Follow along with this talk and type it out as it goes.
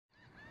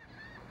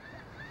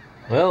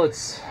Well,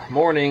 it's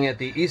morning at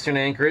the eastern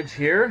anchorage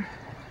here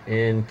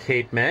in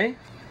Cape May.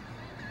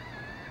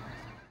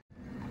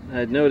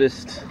 I'd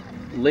noticed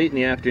late in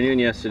the afternoon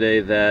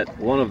yesterday that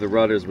one of the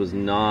rudders was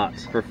not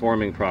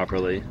performing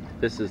properly.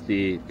 This is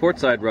the port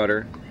side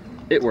rudder.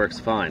 It works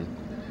fine.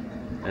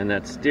 And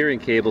that steering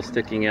cable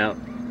sticking out,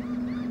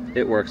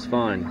 it works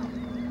fine.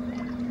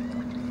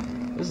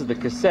 This is the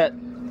cassette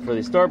for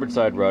the starboard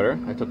side rudder.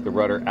 I took the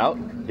rudder out.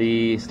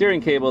 The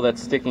steering cable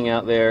that's sticking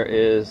out there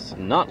is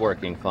not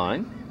working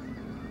fine.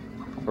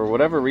 For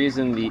whatever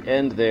reason, the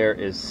end there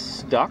is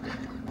stuck,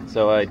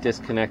 so I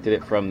disconnected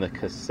it from the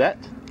cassette.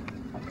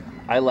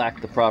 I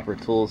lack the proper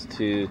tools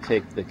to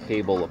take the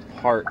cable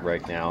apart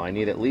right now. I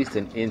need at least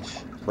an inch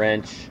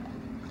wrench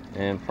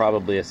and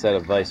probably a set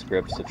of vice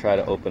grips to try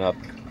to open up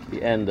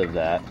the end of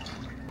that.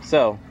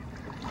 So,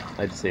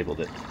 I disabled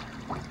it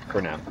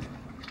for now.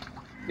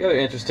 The other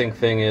interesting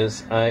thing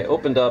is I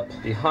opened up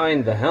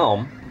behind the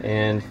helm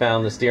and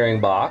found the steering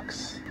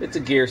box. It's a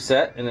gear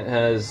set and it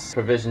has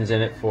provisions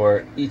in it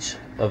for each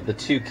of the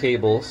two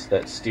cables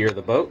that steer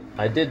the boat.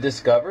 I did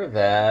discover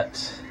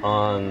that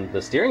on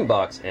the steering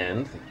box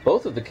end,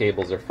 both of the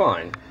cables are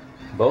fine.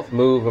 Both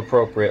move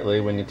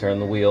appropriately when you turn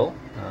the wheel.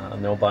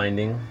 No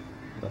binding,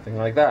 nothing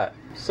like that.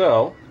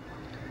 So,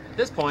 at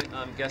this point,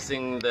 I'm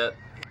guessing that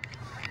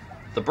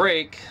the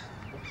brake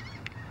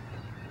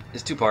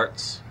is two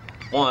parts.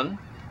 One,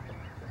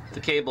 the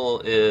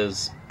cable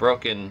is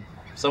broken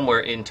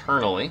somewhere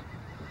internally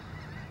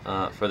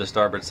for the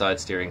starboard side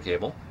steering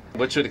cable,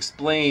 which would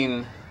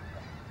explain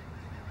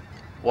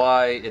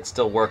why it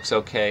still works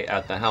okay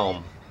at the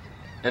helm.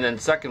 And then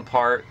second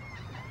part,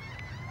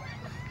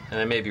 and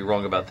I may be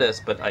wrong about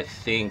this, but I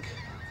think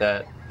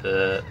that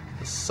the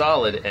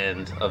solid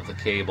end of the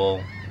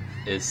cable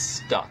is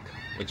stuck,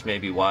 which may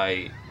be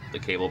why the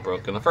cable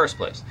broke in the first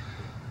place.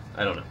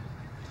 I don't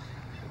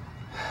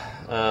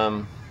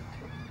know.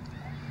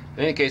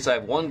 In any case, I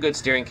have one good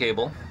steering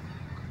cable,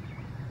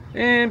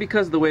 and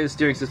because of the way the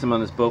steering system on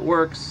this boat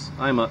works,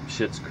 I'm up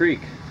Schitt's Creek.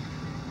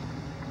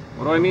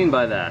 What do I mean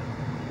by that?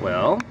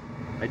 Well,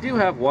 I do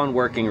have one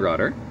working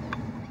rudder.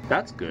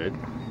 That's good.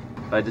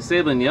 By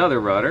disabling the other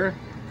rudder,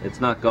 it's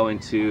not going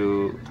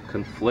to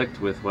conflict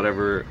with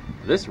whatever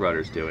this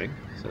rudder's doing,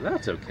 so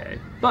that's okay.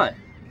 But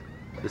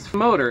this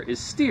motor is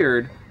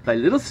steered by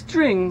little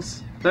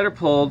strings that are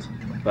pulled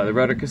by the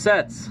rudder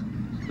cassettes.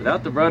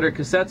 Without the rudder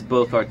cassettes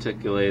both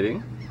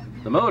articulating,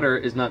 the motor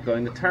is not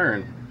going to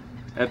turn.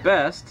 At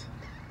best,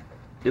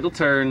 it'll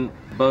turn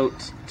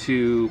boat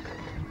to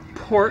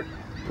port.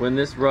 When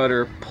this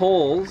rudder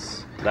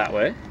pulls that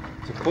way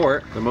to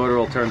port, the motor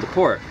will turn to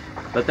port.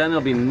 But then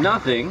there'll be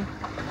nothing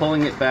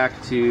pulling it back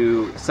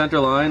to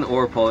center line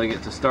or pulling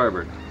it to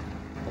starboard.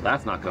 Well,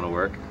 that's not going to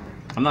work.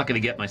 I'm not going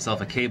to get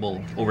myself a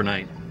cable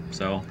overnight,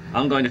 so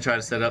I'm going to try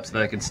to set it up so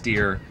that I can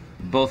steer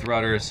both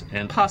rudders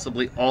and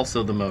possibly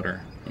also the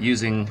motor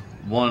using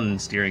one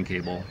steering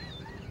cable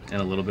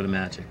and a little bit of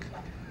magic.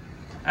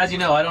 As you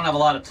know, I don't have a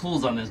lot of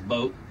tools on this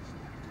boat.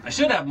 I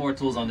should have more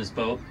tools on this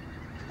boat.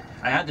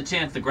 I had the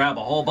chance to grab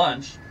a whole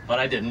bunch, but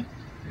I didn't.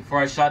 Before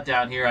I shot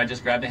down here, I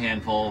just grabbed a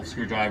handful of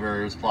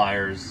screwdrivers,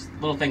 pliers,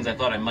 little things I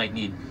thought I might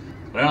need.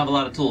 But I don't have a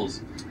lot of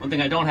tools. One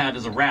thing I don't have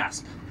is a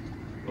rasp.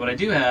 What I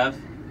do have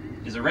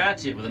is a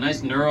ratchet with a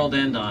nice knurled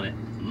end on it.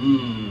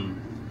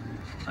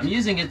 I'm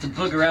using it to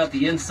booger out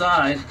the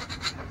inside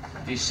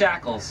of these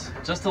shackles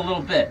just a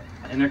little bit.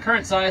 In their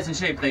current size and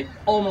shape, they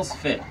almost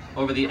fit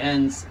over the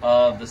ends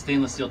of the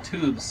stainless steel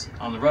tubes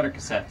on the rudder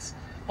cassettes.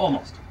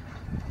 Almost.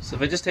 So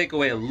if I just take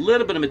away a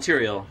little bit of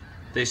material,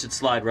 they should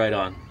slide right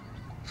on.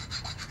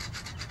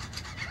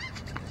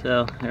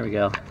 So, there we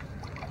go.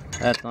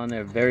 That's on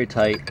there very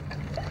tight.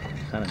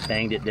 Kind of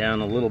banged it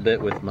down a little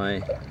bit with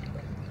my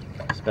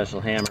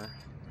special hammer.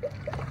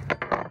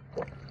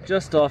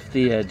 Just off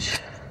the edge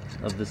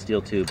of the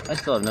steel tube. I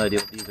still have no idea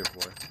what these are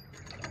for.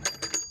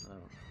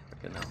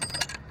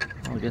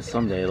 I guess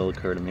someday it'll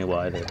occur to me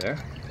why they're there.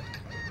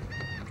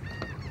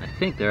 I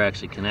think they're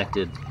actually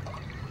connected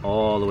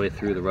all the way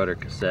through the rudder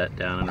cassette,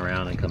 down and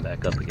around, and come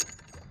back up again.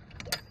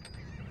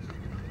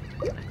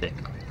 I think.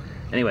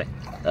 Anyway,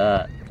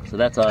 so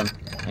that's on.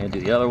 I'm gonna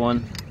do the other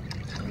one,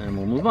 and then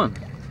we'll move on.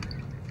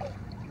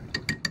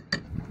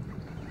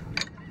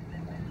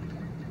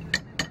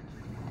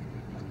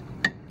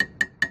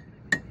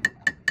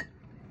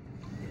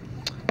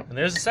 And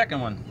there's the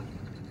second one.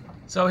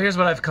 So here's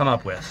what I've come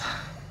up with.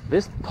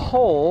 This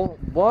pole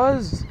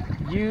was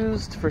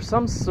used for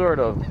some sort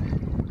of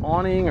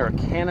awning or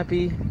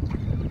canopy.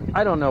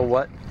 I don't know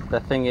what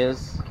that thing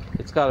is.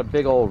 It's got a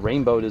big old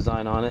rainbow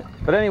design on it.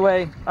 But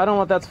anyway, I don't know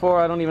what that's for.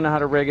 I don't even know how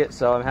to rig it,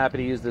 so I'm happy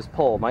to use this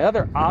pole. My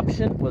other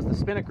option was the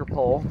spinnaker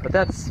pole, but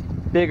that's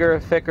bigger,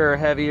 thicker,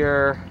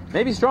 heavier,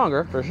 maybe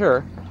stronger for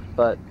sure,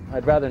 but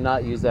I'd rather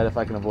not use that if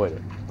I can avoid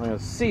it. I'm going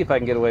to see if I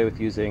can get away with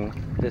using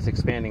this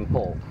expanding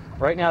pole.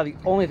 Right now, the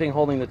only thing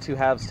holding the two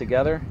halves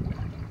together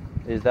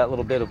is that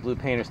little bit of blue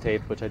painter's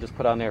tape, which I just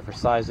put on there for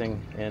sizing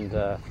and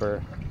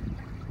for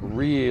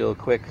real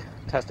quick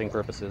testing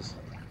purposes.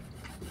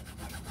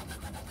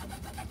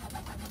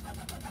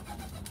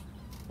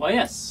 Why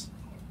yes,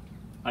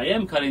 I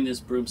am cutting this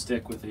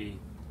broomstick with a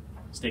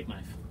steak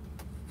knife.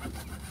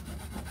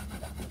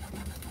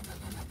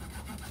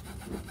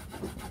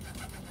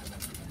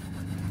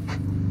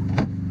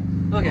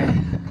 Okay,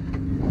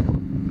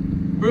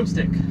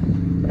 broomstick.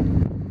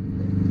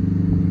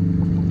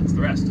 That's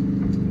the rest.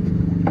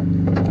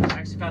 I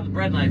actually found the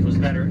bread knife was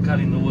better at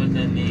cutting the wood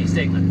than the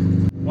steak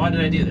knife. Why did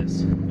I do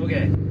this?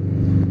 Okay,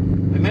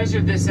 I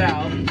measured this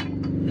out.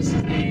 This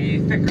is the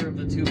thicker of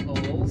the two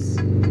poles,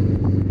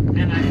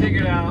 and I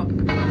figured out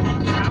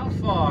how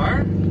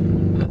far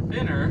the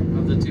thinner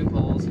of the two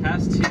poles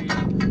has to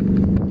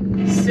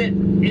sit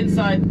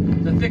inside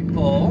the thick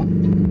pole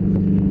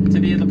to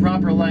be the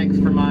proper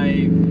length for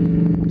my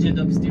ginned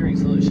up steering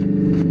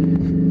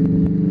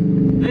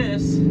solution.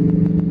 This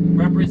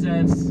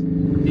represents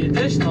the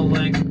additional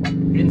length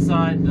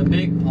inside the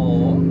big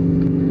pole.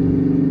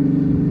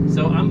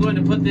 So I'm going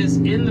to put this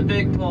in the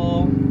big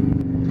pole,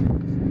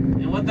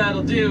 and what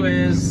that'll do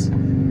is,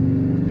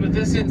 with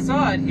this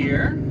inside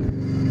here,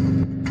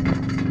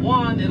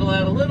 one, it'll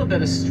add a little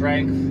bit of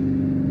strength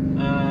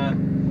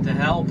to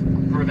help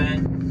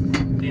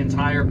prevent the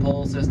entire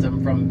pole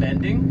system from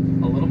bending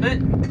a little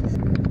bit.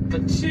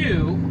 But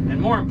two,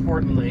 and more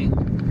importantly,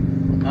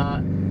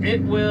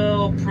 it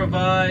will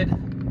provide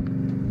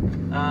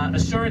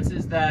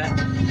assurances that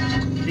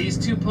these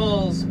two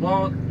poles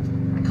won't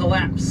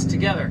collapse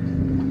together.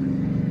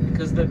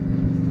 Because the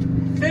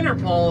thinner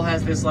pole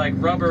has this like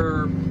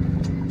rubber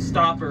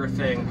stopper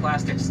thing,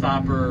 plastic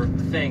stopper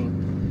thing.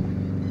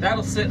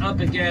 That'll sit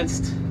up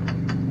against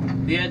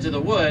the edge of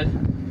the wood,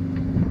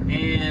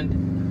 and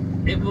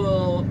it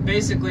will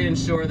basically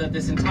ensure that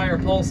this entire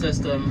pole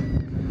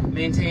system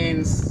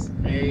maintains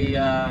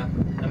a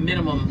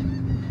minimum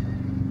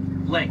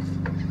length.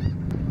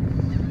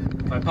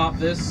 If I pop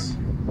this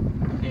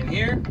in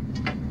here, and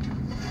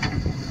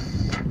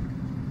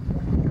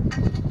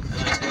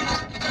I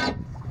take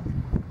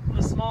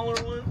the smaller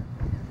one,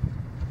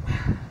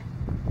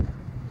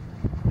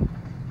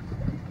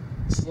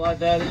 slide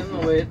that in the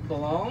way it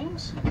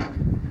belongs.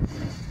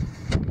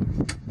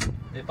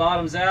 It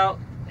bottoms out,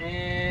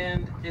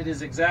 and it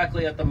is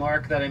exactly at the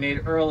mark that I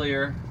made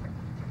earlier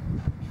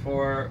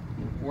for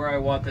where I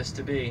want this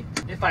to be.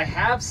 If I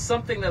have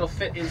something that'll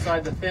fit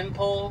inside the thin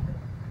pole,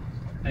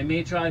 I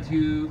may try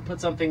to put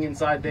something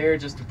inside there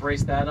just to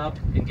brace that up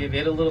and give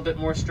it a little bit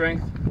more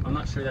strength. I'm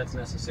not sure that's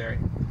necessary,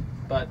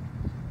 but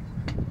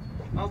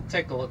I'll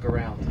take a look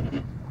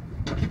around.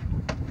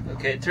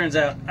 Okay, it turns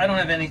out I don't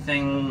have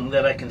anything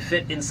that I can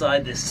fit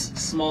inside this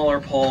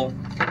smaller pole,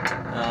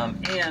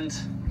 and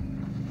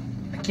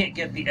I can't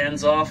get the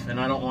ends off, and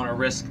I don't want to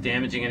risk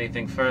damaging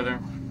anything further,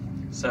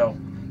 so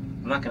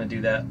I'm not going to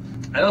do that.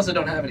 I also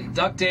don't have any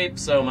duct tape,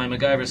 so my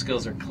Macgyver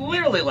skills are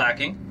clearly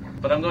lacking,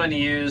 but I'm going to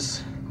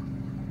use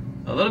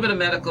a little bit of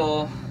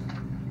medical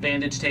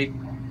bandage tape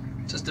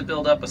just to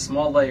build up a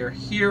small layer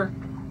here,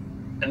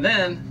 and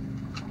then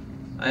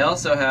I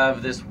also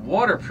have this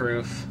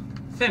waterproof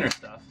thinner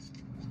stuff,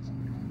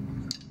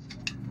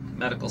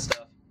 medical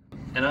stuff,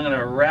 and I'm going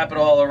to wrap it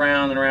all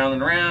around and around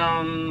and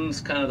around.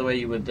 It's kind of the way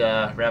you would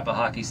wrap a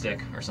hockey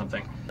stick or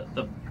something.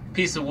 The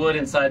piece of wood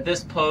inside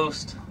this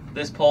post,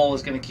 this pole,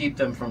 is going to keep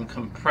them from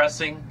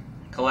compressing,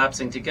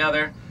 collapsing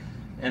together,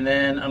 and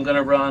then I'm going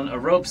to run a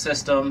rope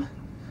system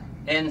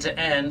end to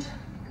end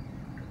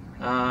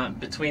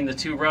between the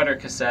two rudder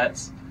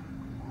cassettes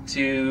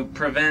to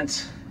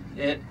prevent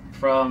it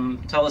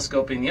from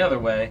telescoping the other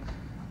way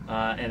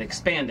and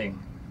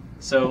expanding.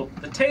 So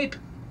the tape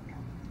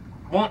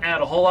won't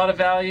add a whole lot of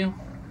value,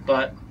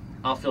 but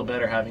I'll feel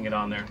better having it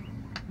on there.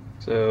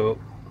 So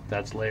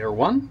that's layer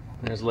one.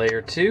 There's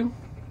layer two,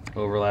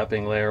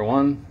 overlapping layer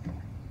one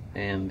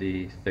and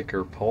the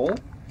thicker pole.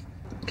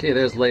 Okay,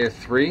 there's layer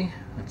three.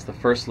 That's the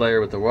first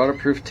layer with the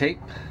waterproof tape.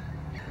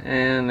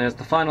 And there's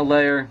the final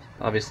layer,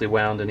 obviously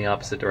wound in the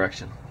opposite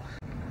direction.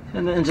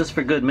 And then, just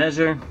for good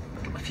measure,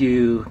 a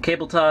few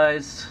cable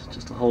ties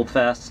just to hold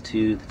fast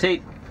to the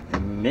tape,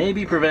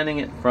 maybe preventing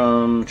it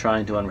from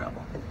trying to unravel.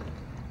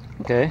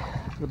 Okay,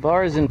 the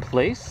bar is in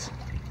place,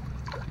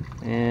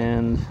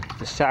 and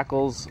the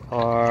shackles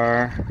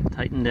are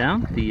tightened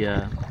down,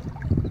 the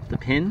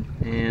pin,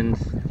 and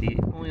the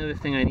only other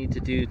thing I need to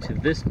do to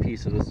this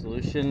piece of the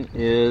solution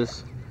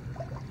is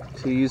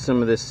to use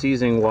some of this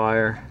seizing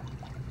wire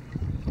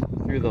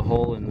through the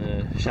hole in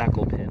the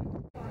shackle pin.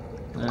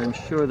 I'm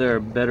sure there are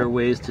better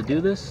ways to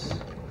do this,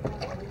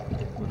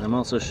 but I'm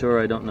also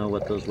sure I don't know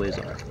what those ways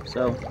are.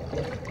 So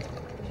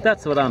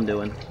that's what I'm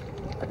doing.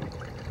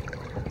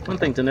 One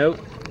thing to note,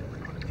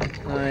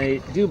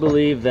 I do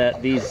believe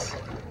that these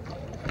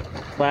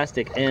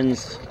plastic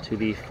ends to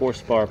the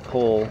force bar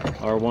pole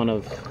are one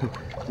of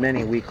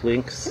many weak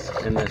links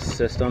in this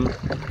system.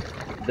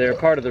 They're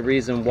part of the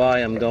reason why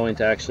I'm going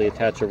to actually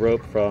attach a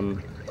rope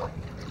from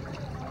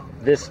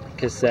this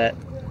cassette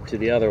to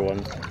the other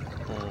one,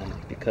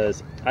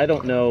 because I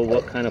don't know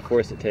what kind of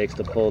force it takes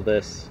to pull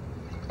this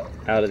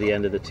out of the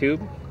end of the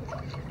tube,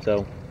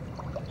 so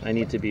I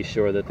need to be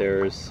sure that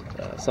there's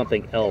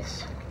something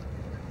else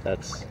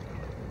that's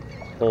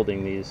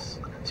holding these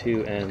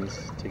two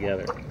ends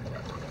together.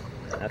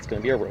 That's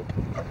going to be our rope.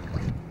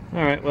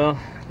 All right, well,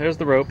 there's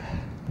the rope.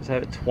 Just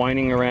have it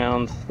twining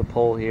around the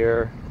pole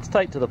here. It's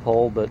tight to the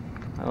pole, but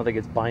I don't think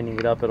it's binding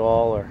it up at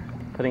all or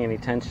putting any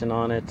tension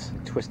on it,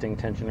 twisting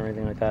tension or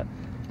anything like that.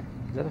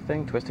 Is that a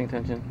thing, twisting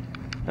tension?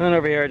 And then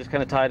over here I just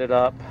kind of tied it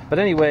up. But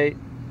anyway,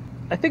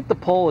 I think the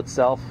pole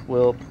itself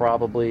will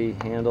probably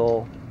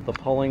handle the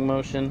pulling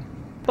motion,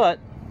 but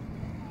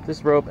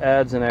this rope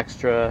adds an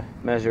extra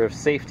measure of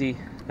safety.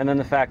 And then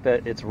the fact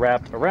that it's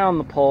wrapped around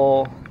the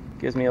pole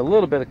gives me a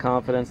little bit of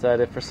confidence that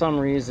if for some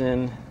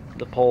reason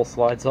the pole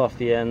slides off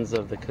the ends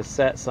of the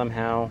cassette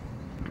somehow,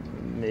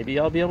 maybe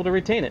I'll be able to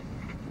retain it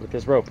with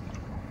this rope.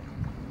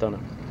 Don't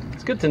know.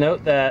 It's good to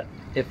note that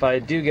if I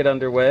do get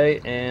underway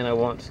and I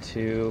want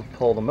to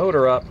pull the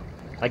motor up,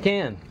 I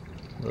can.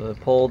 The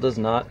pole does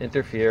not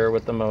interfere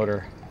with the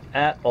motor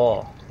at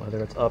all, whether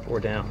it's up or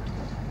down.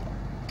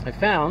 I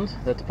found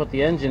that to put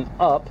the engine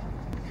up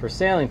for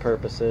sailing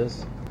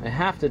purposes, I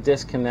have to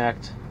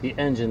disconnect the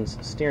engine's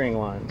steering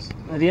lines.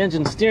 Now, the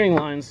engine steering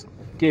lines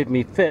gave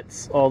me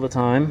fits all the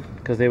time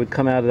because they would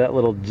come out of that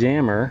little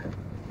jammer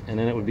and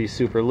then it would be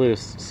super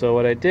loose. So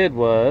what I did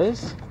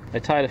was I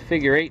tied a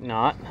figure 8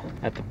 knot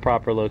at the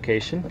proper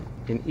location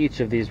in each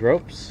of these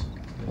ropes.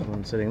 There's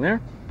one sitting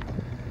there.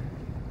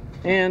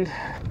 And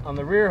on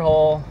the rear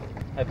hull,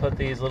 I put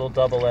these little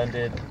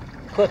double-ended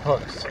clip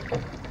hooks.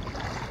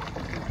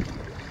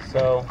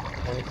 So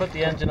when you put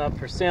the engine up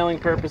for sailing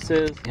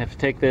purposes, you have to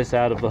take this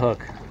out of the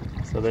hook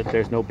so that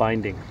there's no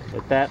binding.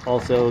 But that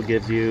also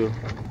gives you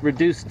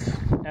reduced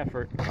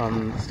effort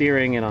on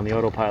steering and on the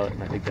autopilot,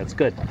 and I think that's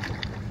good.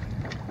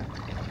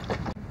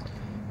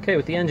 Okay,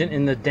 with the engine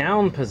in the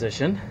down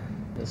position,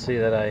 you'll see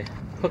that I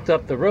hooked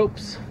up the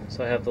ropes,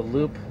 so I have the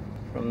loop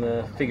from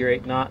the figure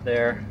 8 knot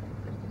there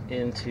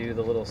into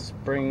the little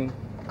spring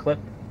clip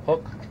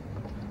hook.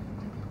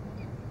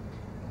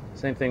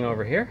 Same thing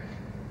over here.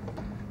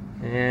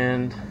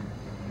 And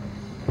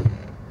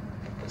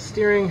the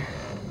steering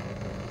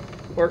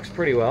works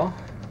pretty well.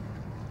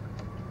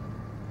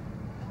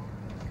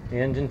 The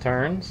engine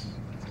turns.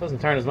 It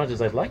doesn't turn as much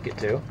as I'd like it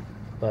to,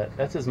 but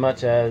that's as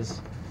much as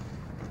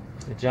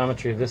the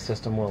geometry of this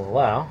system will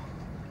allow.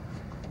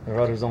 The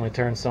rotors only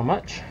turn so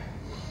much,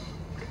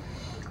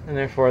 and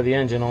therefore the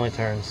engine only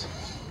turns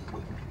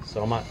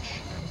so much.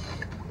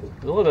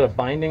 There's a little bit of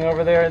binding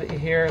over there that you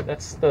hear.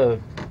 That's the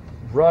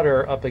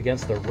rudder up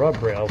against the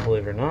rub rail,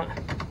 believe it or not.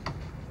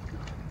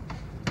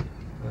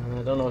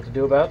 I don't know what to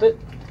do about it.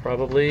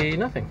 Probably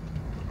nothing.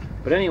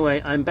 But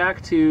anyway, I'm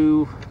back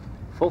to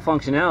full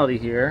functionality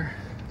here.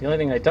 The only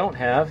thing I don't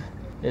have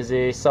is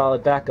a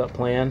solid backup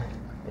plan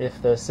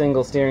if the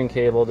single steering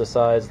cable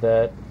decides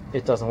that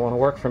it doesn't want to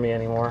work for me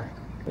anymore.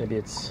 Maybe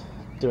it's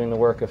doing the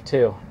work of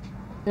 2.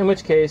 In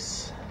which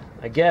case,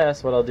 I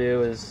guess what I'll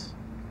do is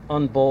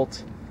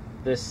unbolt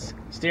this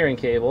steering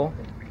cable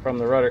from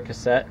the rudder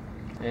cassette,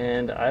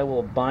 and I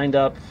will bind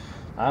up,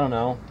 I don't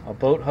know, a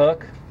boat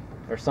hook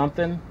or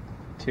something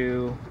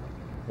to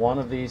one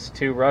of these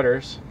 2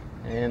 rudders,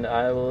 and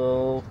I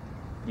will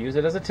use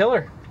it as a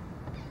tiller.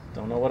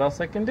 Don't know what else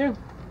I can do.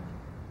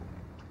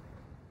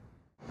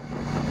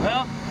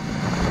 Well,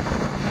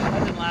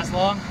 that didn't last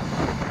long.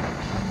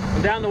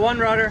 I'm down to 1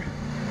 rudder.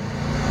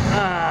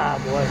 Ah,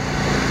 boy.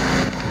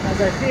 As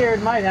I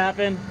feared might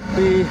happen,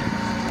 the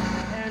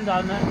end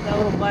on that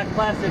little black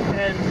plastic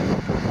end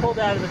pulled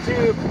out of the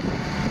tube.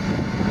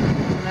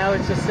 And now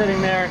it's just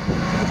sitting there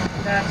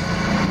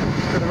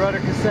attached to the rudder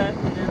cassette,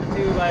 and in the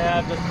tube I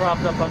have just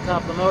propped up on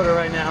top of the motor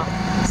right now.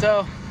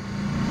 So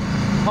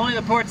only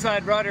the port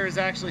side rudder is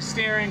actually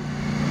steering.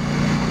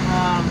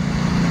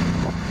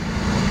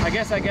 I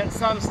guess I get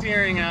some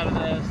steering out of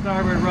the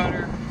starboard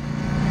rudder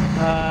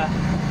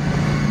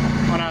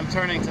when I'm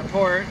turning to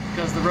port,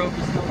 because the rope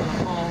is still going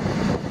to pull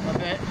a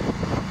bit.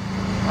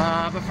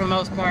 But for the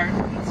most part,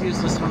 it's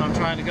useless when I'm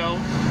trying to go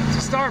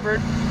to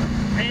starboard.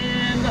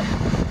 And I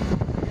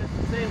guess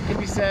the same can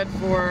be said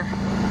for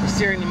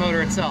steering the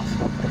motor itself.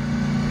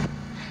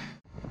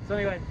 So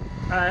anyway,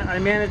 I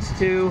managed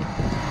to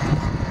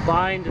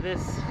bind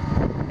this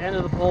end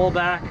of the pole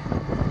back,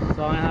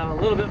 so I have a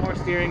little bit more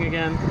steering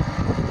again.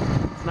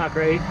 It's not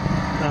great.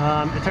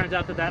 It turns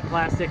out that that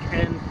plastic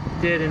end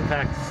did in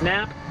fact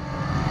snap,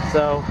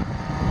 so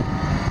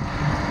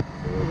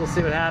we'll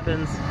see what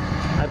happens.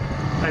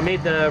 I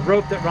made the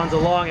rope that runs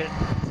along it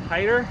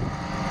tighter,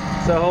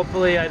 so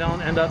hopefully I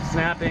don't end up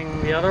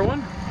snapping the other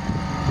one.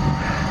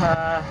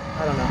 I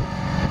don't know.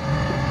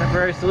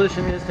 Temporary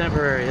solution is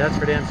temporary, that's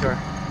for damn sure.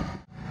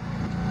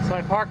 So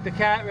I parked the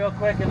Cat real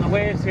quick in the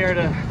waves here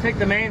to take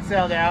the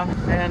mainsail down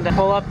and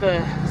pull up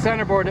the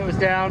centerboard that was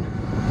down.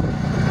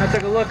 I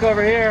took a look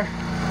over here.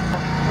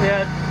 We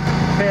had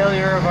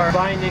failure of our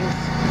bindings,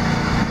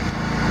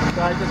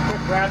 so I just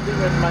quick grabbed it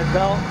with my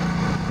belt.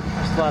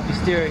 Our sloppy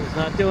steering is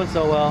not doing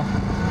so well.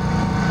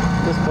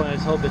 At this point I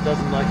just hope it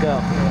doesn't let go.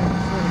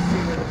 Let's sort of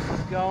see where this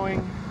is going.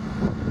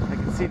 I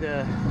can see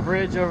the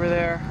bridge over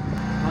there.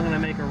 I'm going to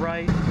make a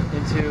right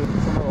into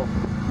some little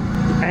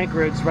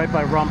anchorage right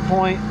by Rum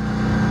Point.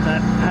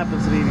 That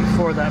happens to be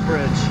before that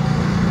bridge.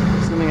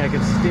 Assuming I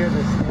can steer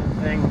this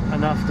thing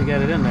enough to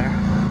get it in there.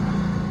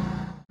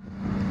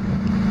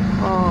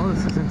 Oh,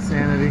 this is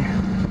insanity.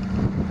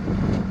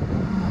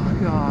 Oh,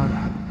 God.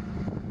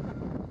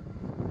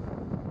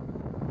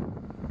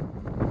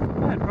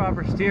 If I had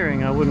proper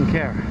steering, I wouldn't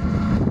care.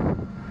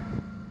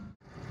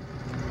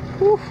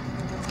 Whew.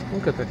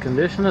 Look at the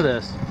condition of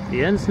this.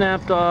 The end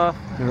snapped off.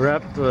 I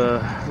wrapped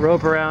the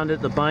rope around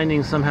it. The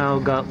binding somehow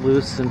got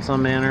loose in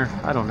some manner.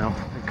 I don't know.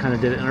 I kind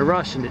of did it in a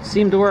rush and it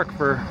seemed to work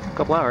for a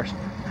couple hours.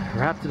 I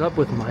wrapped it up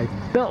with my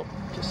belt.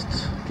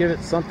 Just give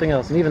it something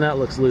else. And even that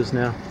looks loose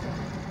now.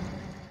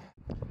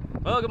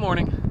 Well, good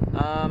morning.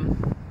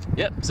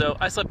 Yep, so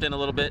I slept in a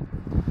little bit.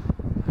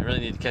 I really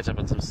need to catch up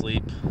on some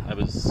sleep. I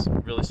was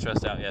really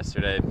stressed out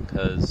yesterday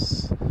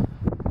because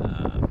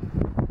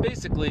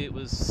basically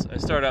I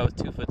started out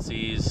with 2 foot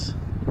seas,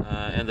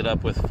 ended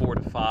up with 4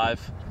 to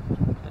 5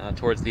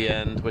 towards the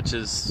end, which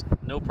is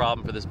no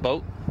problem for this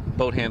boat. The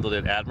boat handled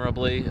it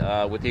admirably,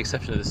 with the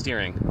exception of the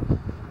steering.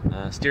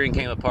 Steering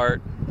came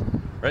apart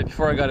right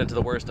before I got into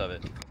the worst of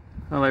it.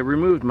 Well, I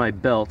removed my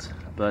belt,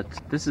 but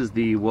this is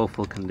the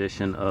woeful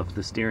condition of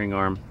the steering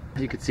arm.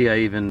 You can see I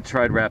even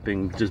tried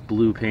wrapping just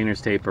blue painter's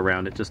tape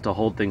around it just to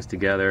hold things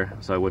together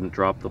so I wouldn't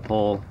drop the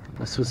pole.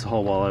 This was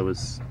all while I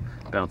was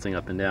bouncing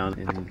up and down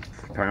in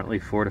apparently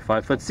 4 to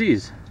 5 foot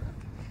seas.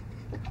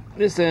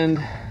 This end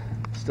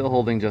still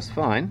holding just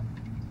fine.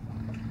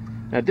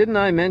 Now, didn't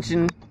I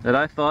mention that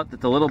I thought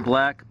that the little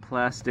black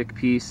plastic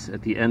piece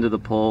at the end of the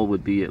pole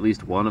would be at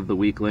least one of the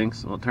weak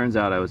links? Well, it turns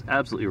out I was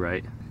absolutely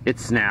right. It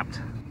snapped.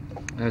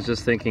 I was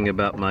just thinking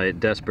about my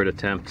desperate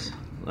attempt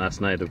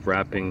last night of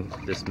wrapping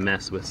this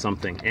mess with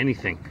something,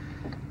 anything.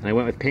 And I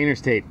went with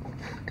painter's tape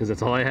because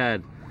that's all I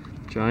had.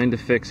 Trying to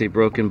fix a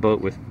broken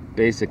boat with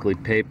basically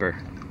paper.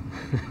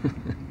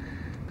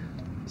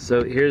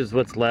 So here's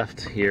what's left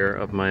here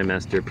of my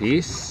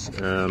masterpiece.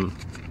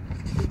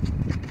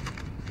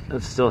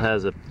 It still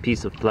has a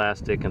piece of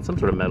plastic and some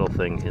sort of metal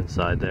thing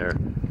inside there,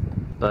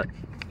 but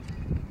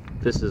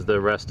this is the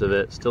rest of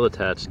it, still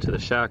attached to the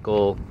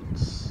shackle.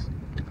 It's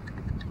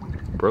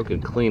broken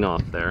clean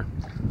off there.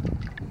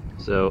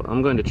 So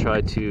I'm going to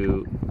try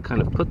to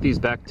kind of put these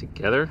back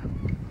together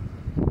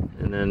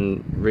and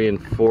then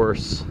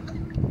reinforce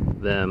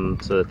them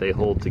so that they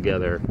hold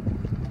together.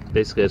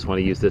 Basically, I just want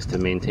to use this to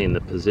maintain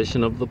the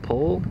position of the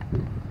pole.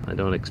 I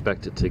don't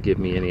expect it to give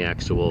me any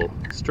actual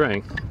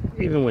strength,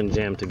 even when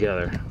jammed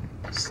together.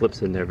 It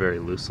slips in there very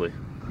loosely.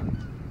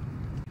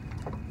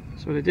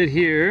 So what I did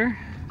here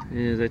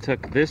is I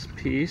took this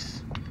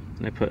piece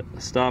and I put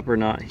a stopper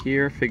knot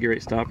here, figure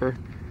 8 stopper,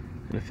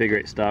 and a figure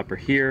 8 stopper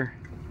here,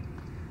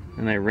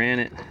 and I ran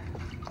it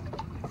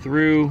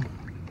through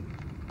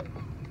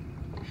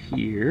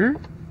here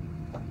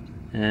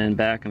and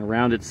back and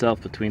around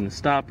itself between the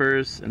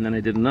stoppers, and then I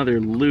did another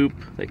loop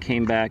that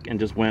came back and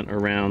just went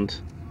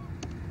around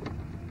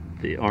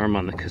the arm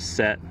on the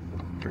cassette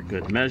for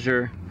good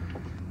measure,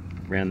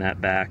 ran that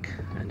back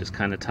and just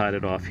kind of tied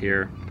it off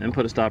here and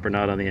put a stopper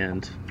knot on the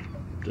end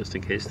just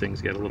in case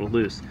things get a little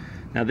loose.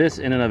 Now this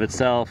in and of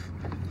itself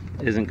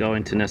isn't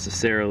going to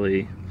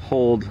necessarily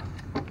hold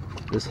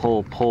this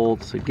whole pole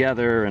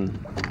together,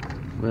 and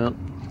well,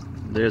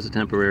 there's a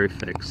temporary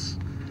fix.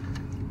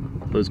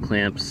 Those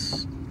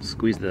clamps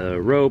squeeze the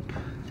rope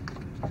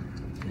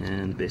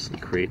and basically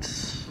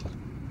creates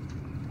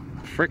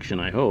friction,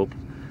 I hope,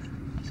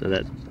 so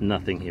that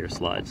nothing here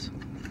slides.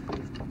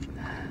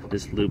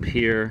 This loop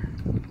here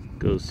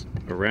goes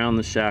around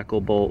the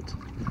shackle bolt.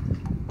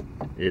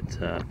 It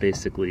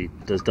basically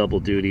does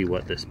double duty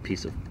what this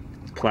piece of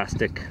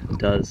plastic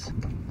does.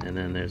 And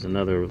then there's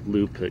another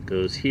loop that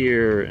goes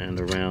here and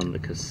around the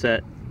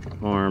cassette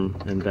arm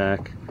and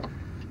back.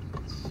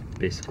 It's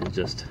basically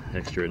just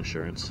extra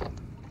insurance.